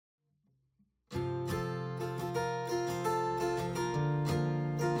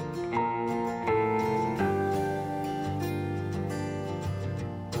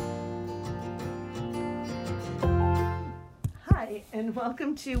and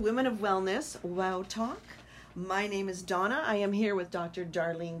welcome to Women of Wellness Wow Talk. My name is Donna. I am here with Dr.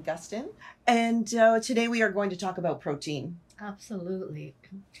 Darlene Gustin, and today we are going to talk about protein. Absolutely.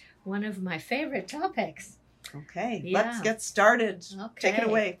 One of my favorite topics. Okay, Yeah. Let's get started. Okay. Take it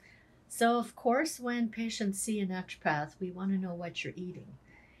away. So, of course, when patients see a naturopath, we want to know what you're eating.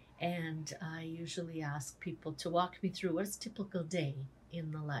 And I usually ask people to walk me through what's a typical day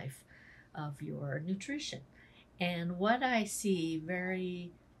in the life of your nutrition. And what I see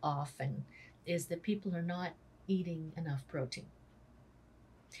very often is that people are not eating enough protein.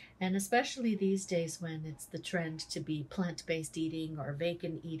 And especially these days when it's the trend to be plant-based eating or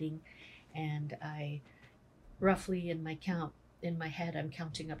vegan eating. And I roughly in my head, I'm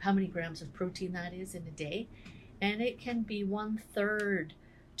counting up how many grams of protein that is in a day. And it can be 1/3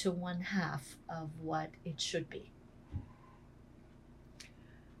 to 1/2 of what it should be.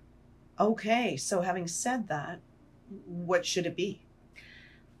 Okay, so having said that, what should it be?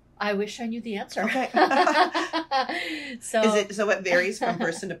 I wish I knew the answer. Okay. So it varies from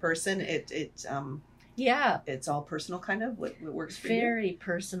person to person? yeah, It's all personal, kind of. What works for you? very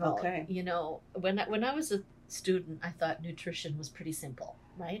personal. Okay. You know, when I was a student, I thought nutrition was pretty simple,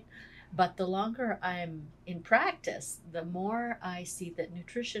 right? But the longer I'm in practice, the more I see that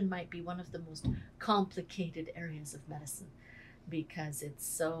nutrition might be one of the most complicated areas of medicine because it's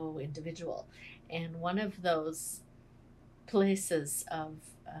so individual. And one of those places of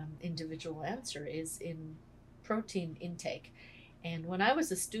individual answer is in protein intake. And when I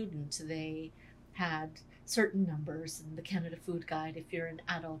was a student, they had certain numbers in the Canada Food Guide. If you're an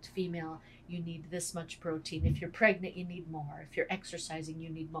adult female, you need this much protein. If you're pregnant, you need more. If you're exercising, you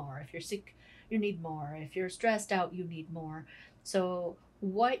need more. If you're sick, you need more. If you're stressed out, you need more. So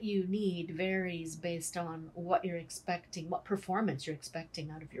what you need varies based on what you're expecting, what performance you're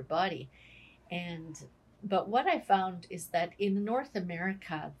expecting out of your body. But what I found is that in North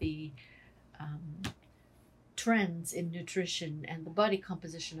America, the trends in nutrition and the body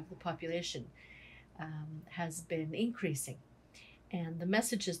composition of the population has been increasing. And the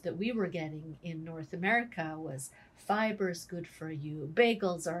messages that we were getting in North America was fiber is good for you,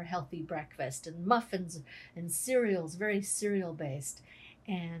 bagels are a healthy breakfast, and muffins and cereals, very cereal based.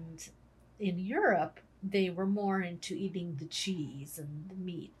 And in Europe, they were more into eating the cheese and the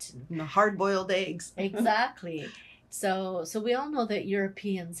meat. And the hard-boiled eggs. Exactly. So we all know that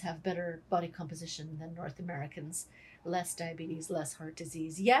Europeans have better body composition than North Americans, less diabetes, less heart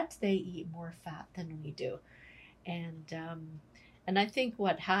disease, yet they eat more fat than we do. And I think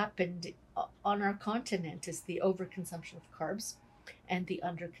what happened on our continent is the overconsumption of carbs and the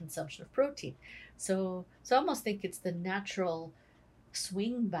underconsumption of protein. So I almost think it's the natural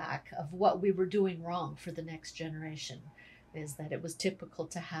swing back of what we were doing wrong for the next generation, is that it was typical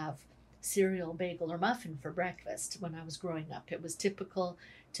to have cereal, bagel, or muffin for breakfast when I was growing up. It was typical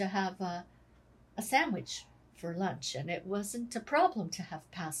to have a sandwich for lunch, and it wasn't a problem to have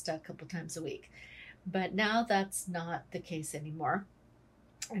pasta a couple times a week. But now that's not the case anymore.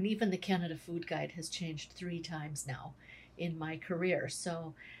 And even the Canada Food Guide has changed 3 times now in my career.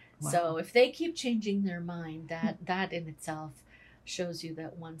 So if they keep changing their mind, that in itself shows you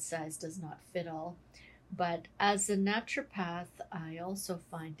that one size does not fit all. But as a naturopath, I also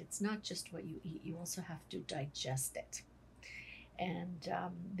find it's not just what you eat, you also have to digest it. And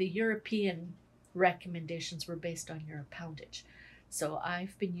the European recommendations were based on your poundage. So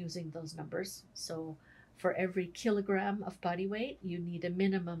I've been using those numbers. So for every kilogram of body weight, you need a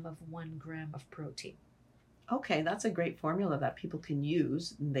minimum of 1 gram of protein. Okay, that's a great formula that people can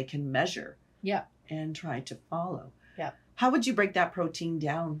use and they can measure. Yeah. And try to follow. Yeah. How would you break that protein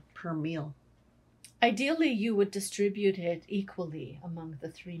down per meal? Ideally, you would distribute it equally among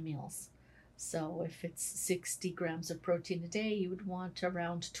the 3 meals. So if it's 60 grams of protein a day, you would want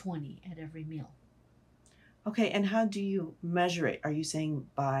around 20 at every meal. Okay, and how do you measure it? Are you saying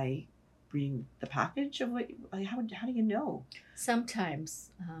by reading the package of what? How do you know? Sometimes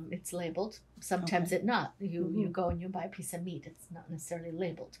it's labeled. Sometimes it's not. You go and you buy a piece of meat. It's not necessarily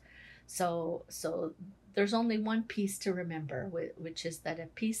labeled. So there's only one piece to remember, which is that a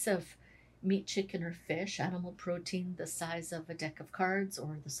piece of meat, chicken, or fish, animal protein the size of a deck of cards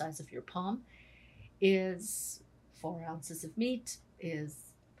or the size of your palm, is 4 ounces of meat, is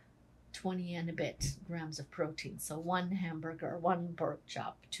 20 and a bit grams of protein. So 1 hamburger, 1 pork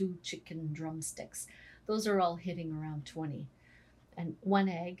chop, 2 chicken drumsticks. Those are all hitting around 20. And 1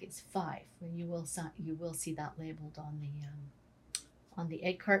 egg is 5. And you will see that labeled on the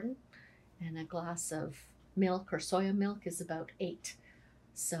egg carton. And a glass of milk or soya milk is about 8.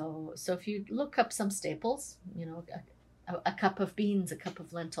 So if you look up some staples, you know, a cup of beans, a cup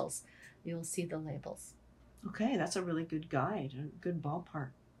of lentils, you'll see the labels. Okay, that's a really good guide, a good ballpark.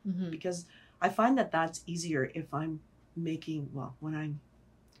 Mm-hmm. Because I find that that's easier if I'm making, well, when I'm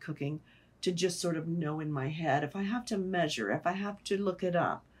cooking, to just sort of know in my head. If I have to measure, if I have to look it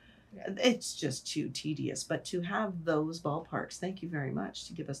up, Yeah. it's just too tedious. But to have those ballparks, thank you very much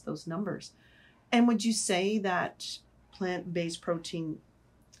to give us those numbers. And would you say that plant-based protein,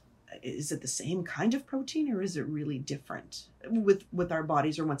 is it the same kind of protein or is it really different with our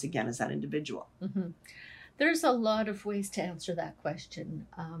bodies, or once again, is that individual? Mm-hmm. There's a lot of ways to answer that question.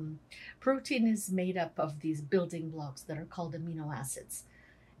 Protein is made up of these building blocks that are called amino acids.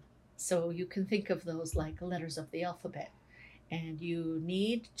 So you can think of those like letters of the alphabet. And you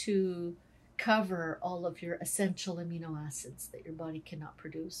need to cover all of your essential amino acids that your body cannot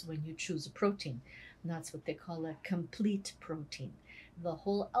produce when you choose a protein. And that's what they call a complete protein. The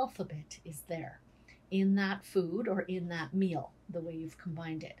whole alphabet is there in that food or in that meal, the way you've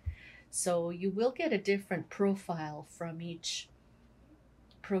combined it. So you will get a different profile from each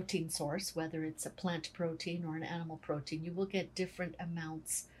protein source, whether it's a plant protein or an animal protein. You will get different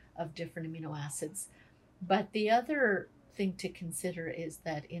amounts of different amino acids. But the other thing to consider is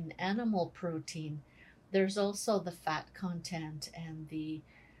that in animal protein, there's also the fat content and the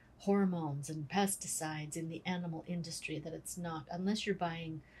hormones and pesticides in the animal industry that it's not, unless you're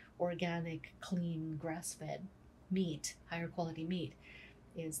buying organic, clean, grass-fed meat, higher quality meat,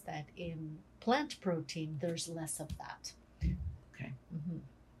 is that in plant protein, there's less of that. Okay. Mm-hmm.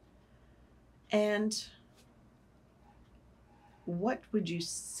 And what would you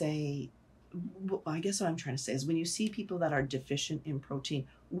say, I guess what I'm trying to say is when you see people that are deficient in protein,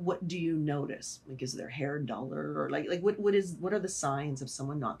 what do you notice? Like, is their hair duller, or like what are the signs of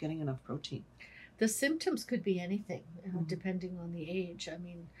someone not getting enough protein? The symptoms could be anything, Mhm. depending on the age. I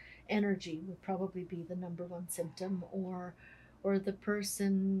mean, energy would probably be the number one symptom, or the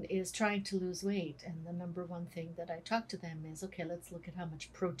person is trying to lose weight, and the number one thing that I talk to them is, okay, let's look at how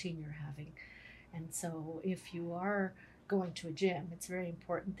much protein you're having. And so if you are going to a gym, it's very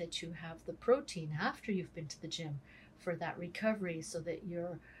important that you have the protein after you've been to the gym for that recovery, so that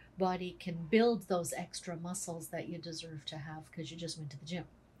your body can build those extra muscles that you deserve to have because you just went to the gym.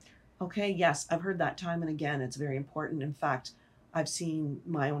 Okay, yes, I've heard that time and again. It's very important. In fact, I've seen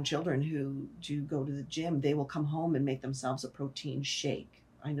my own children who do go to the gym. They will come home and make themselves a protein shake.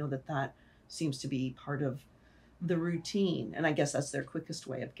 I know that that seems to be part of the routine, and I guess that's their quickest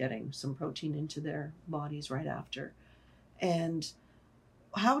way of getting some protein into their bodies right after. And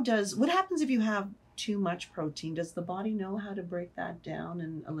what happens if you have too much protein? Does the body know how to break that down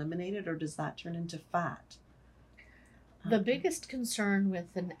and eliminate it, or does that turn into fat? The biggest concern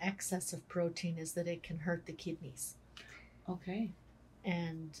with an excess of protein is that it can hurt the kidneys. Okay.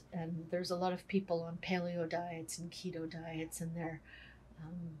 And there's a lot of people on paleo diets and keto diets, and they're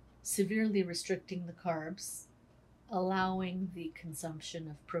severely restricting the carbs, allowing the consumption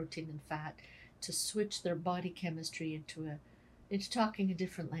of protein and fat to switch their body chemistry into talking a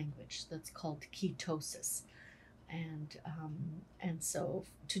different language that's called ketosis. And so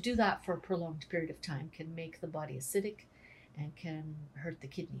to do that for a prolonged period of time can make the body acidic and can hurt the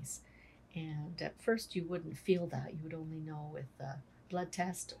kidneys. And at first you wouldn't feel that. You would only know with a blood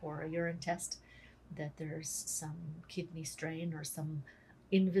test or a urine test that there's some kidney strain or some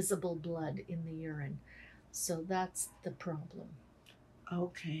invisible blood in the urine. So that's the problem.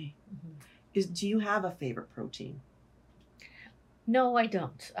 Okay. Mm-hmm. Do you have a favorite protein? No, I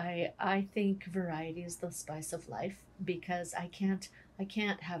don't. I think variety is the spice of life, because I can't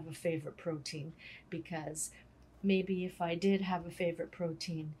have a favorite protein, because maybe if I did have a favorite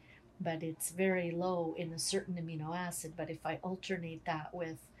protein, but it's very low in a certain amino acid, but if I alternate that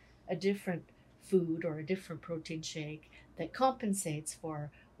with a different food or a different protein shake that compensates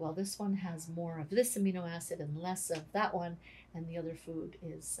for, well, this one has more of this amino acid and less of that one, and the other food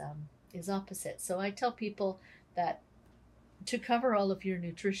is opposite. So I tell people that to cover all of your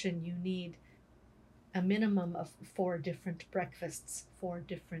nutrition, you need a minimum of 4 different breakfasts, 4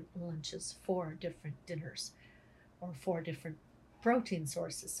 different lunches, 4 different dinners, or 4 different protein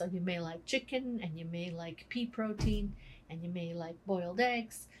sources. So you may like chicken, and you may like pea protein, and you may like boiled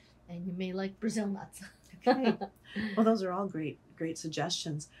eggs, and you may like Brazil nuts. Okay. Well, those are all great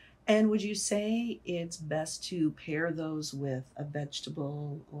suggestions. And would you say it's best to pair those with a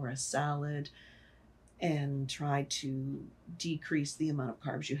vegetable or a salad and try to decrease the amount of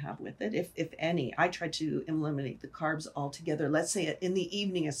carbs you have with it, if any? I try to eliminate the carbs altogether, let's say in the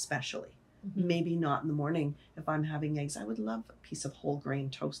evening especially. Mm-hmm. Maybe not in the morning. If I'm having eggs, I would love a piece of whole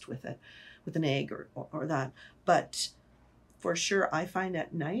grain toast with it, with an egg or that. But for sure, I find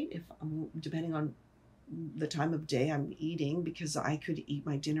at night, if I'm, depending on the time of day I'm eating, because I could eat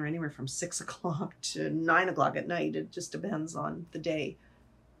my dinner anywhere from 6 o'clock to 9 o'clock at night. It just depends on the day.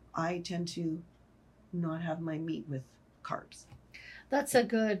 I tend to not have my meat with carbs. That's a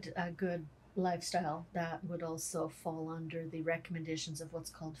good lifestyle that would also fall under the recommendations of what's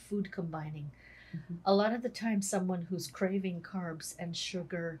called food combining. Mhm. A lot of the time, someone who's craving carbs and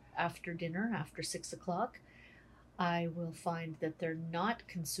sugar after dinner, after 6 o'clock, I will find that they're not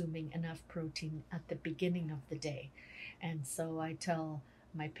consuming enough protein at the beginning of the day. And so I tell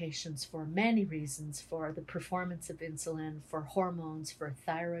my patients, for many reasons, for the performance of insulin, for hormones, for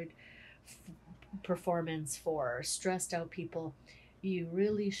thyroid f- performance, for stressed out people, you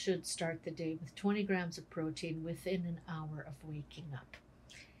really should start the day with 20 grams of protein within an hour of waking up.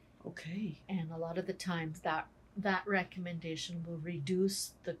 Okay. And a lot of the times that recommendation will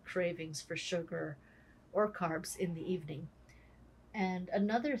reduce the cravings for sugar or carbs in the evening. And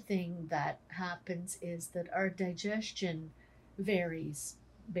another thing that happens is that our digestion varies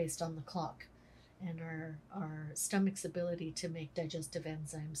based on the clock, and our stomach's ability to make digestive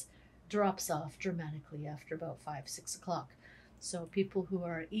enzymes drops off dramatically after about 5, 6 o'clock. So people who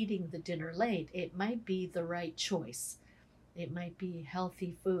are eating the dinner late, it might be the right choice. It might be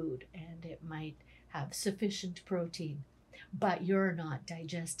healthy food and it might have sufficient protein, but you're not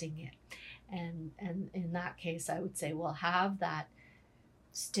digesting it. And in that case, I would say, well, have that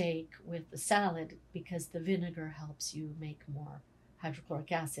steak with the salad because the vinegar helps you make more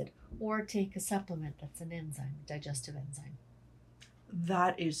hydrochloric acid, or take a supplement that's an enzyme, digestive enzyme.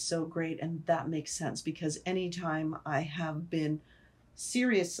 That is so great. And that makes sense, because anytime I have been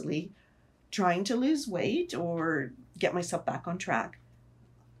seriously trying to lose weight or get myself back on track,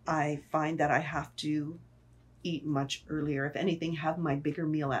 I find that I have to eat much earlier. If anything, have my bigger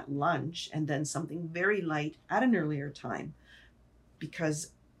meal at lunch and then something very light at an earlier time.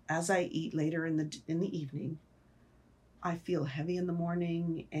 Because as I eat later in the evening, I feel heavy in the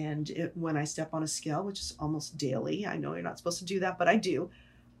morning, and when I step on a scale, which is almost daily, I know you're not supposed to do that, but I do.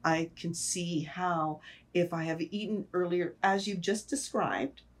 I can see how, if I have eaten earlier, as you've just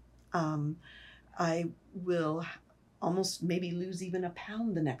described, um, I will almost maybe lose even a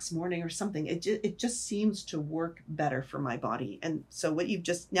pound the next morning or something. It just seems to work better for my body. And so what you've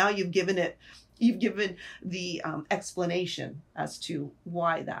given the explanation as to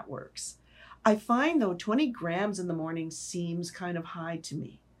why that works. I find, though, 20 grams in the morning seems kind of high to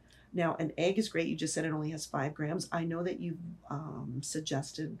me. Now, an egg is great. You just said it only has 5 grams. I know that you've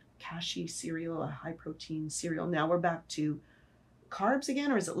suggested cashew cereal, a high protein cereal. Now we're back to carbs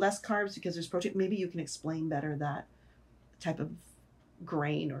again, or is it less carbs because there's protein? Maybe you can explain better that type of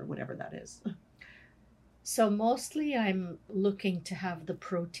grain or whatever that is. So mostly I'm looking to have the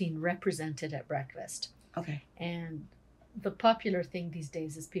protein represented at breakfast. Okay. And the popular thing these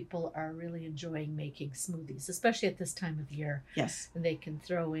days is people are really enjoying making smoothies, especially at this time of year. Yes. And they can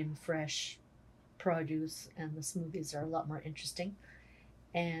throw in fresh produce and the smoothies are a lot more interesting.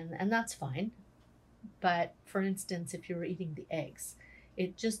 And that's fine. But for instance, if you were eating the eggs,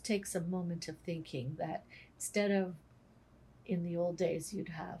 it just takes a moment of thinking that instead of, in the old days, you'd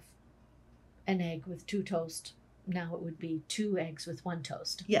have an egg with 2 toast. Now it would be 2 eggs with 1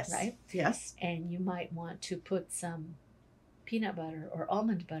 toast. Yes. Right? Yes. And you might want to put some peanut butter or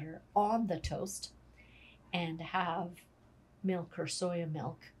almond butter on the toast and have milk or soya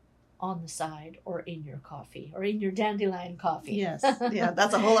milk on the side, or in your coffee, or in your dandelion coffee. Yes. Yeah,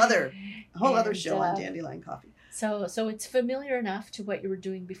 that's a whole other show on And, dandelion coffee. So it's familiar enough to what you were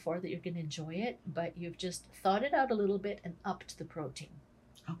doing before that you're going to enjoy it, but you've just thought it out a little bit and upped the protein.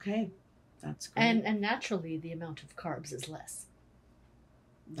 Okay. That's great. And naturally, the amount of carbs is less.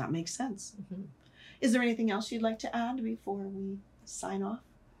 That makes sense. Mm-hmm. Is there anything else you'd like to add before we sign off?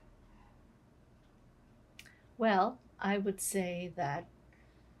 Well, I would say that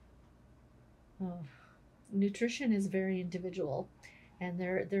nutrition is very individual, and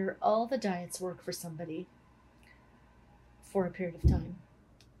all the diets work for somebody for a period of time.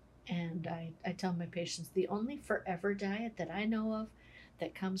 And I tell my patients, the only forever diet that I know of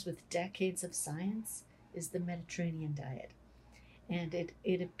that comes with decades of science is the Mediterranean diet. And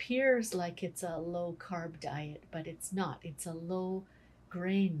it appears like it's a low carb diet, but it's not. It's a low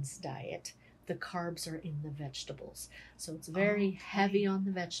grains diet. The carbs are in the vegetables. So it's very heavy on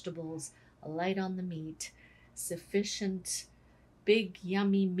the vegetables, light on the meat, sufficient big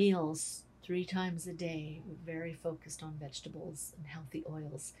yummy meals 3 times a day, very focused on vegetables and healthy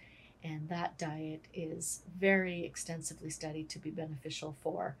oils. And that diet is very extensively studied to be beneficial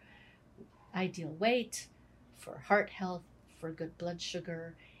for ideal weight, for heart health, for good blood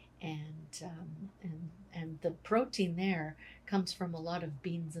sugar, and the protein there comes from a lot of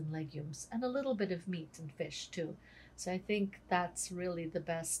beans and legumes and a little bit of meat and fish too. So I think that's really the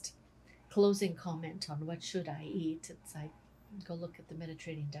best closing comment on what should I eat. It's like, go look at the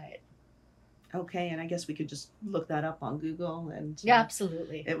Mediterranean diet. Okay, and I guess we could just look that up on Google, and Yeah,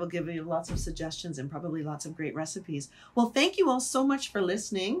 absolutely. it will give you lots of suggestions and probably lots of great recipes. Well, thank you all so much for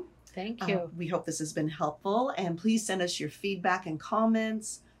listening. Thank you. We hope this has been helpful, and please send us your feedback and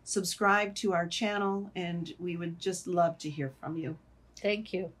comments. Subscribe to our channel, and we would just love to hear from you.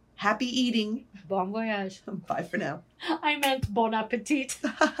 Thank you. Happy eating. Bon voyage. Bye for now. I meant bon appetit.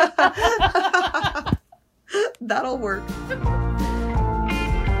 That'll work.